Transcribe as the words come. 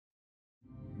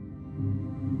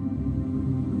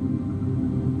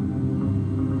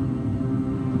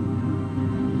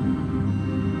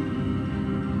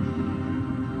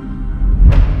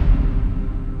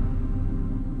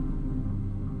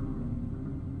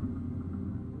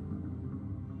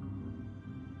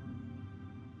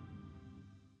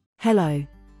Hello.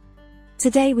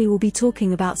 Today we will be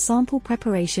talking about sample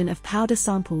preparation of powder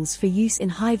samples for use in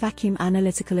high vacuum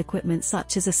analytical equipment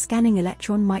such as a scanning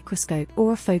electron microscope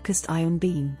or a focused ion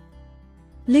beam.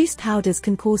 Loose powders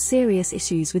can cause serious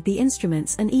issues with the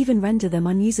instruments and even render them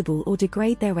unusable or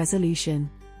degrade their resolution.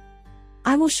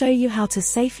 I will show you how to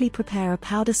safely prepare a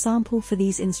powder sample for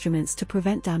these instruments to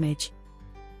prevent damage.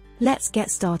 Let's get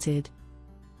started.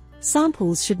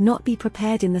 Samples should not be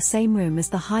prepared in the same room as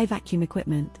the high vacuum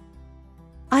equipment.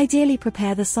 Ideally,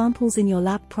 prepare the samples in your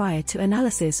lab prior to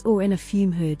analysis or in a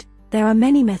fume hood. There are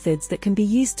many methods that can be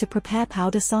used to prepare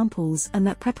powder samples, and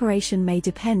that preparation may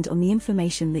depend on the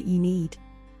information that you need.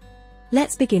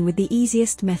 Let's begin with the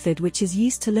easiest method, which is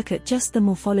used to look at just the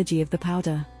morphology of the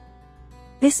powder.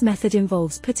 This method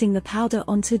involves putting the powder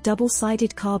onto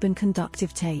double-sided carbon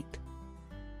conductive tape.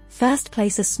 First,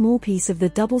 place a small piece of the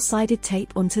double-sided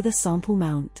tape onto the sample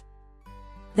mount.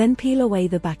 Then peel away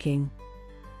the backing.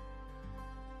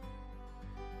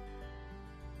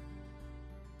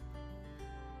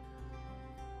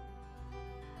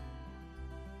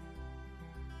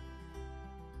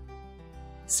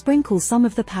 Sprinkle some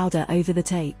of the powder over the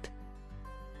tape.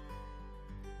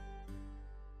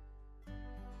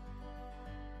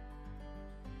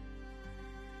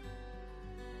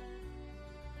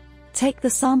 Take the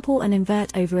sample and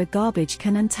invert over a garbage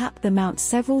can and tap the mount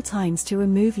several times to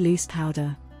remove loose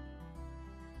powder.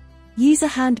 Use a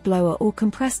hand blower or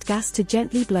compressed gas to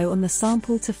gently blow on the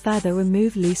sample to further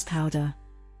remove loose powder.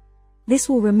 This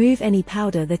will remove any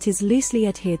powder that is loosely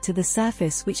adhered to the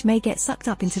surface, which may get sucked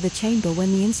up into the chamber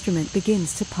when the instrument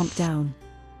begins to pump down.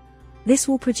 This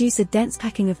will produce a dense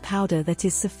packing of powder that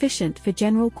is sufficient for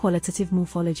general qualitative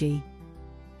morphology.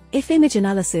 If image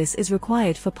analysis is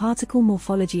required for particle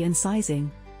morphology and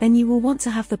sizing, then you will want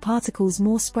to have the particles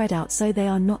more spread out so they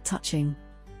are not touching.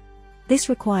 This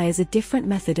requires a different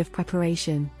method of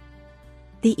preparation.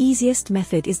 The easiest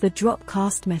method is the drop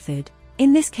cast method.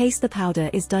 In this case, the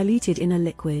powder is diluted in a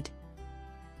liquid.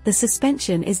 The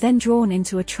suspension is then drawn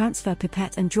into a transfer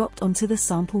pipette and dropped onto the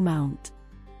sample mount.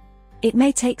 It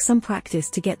may take some practice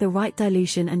to get the right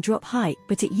dilution and drop height,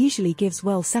 but it usually gives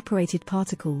well-separated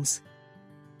particles.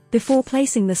 Before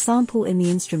placing the sample in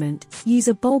the instrument, use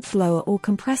a bulb blower or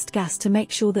compressed gas to make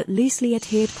sure that loosely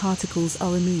adhered particles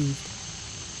are removed.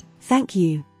 Thank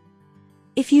you.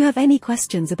 If you have any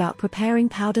questions about preparing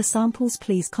powder samples,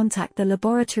 please contact the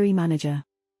laboratory manager.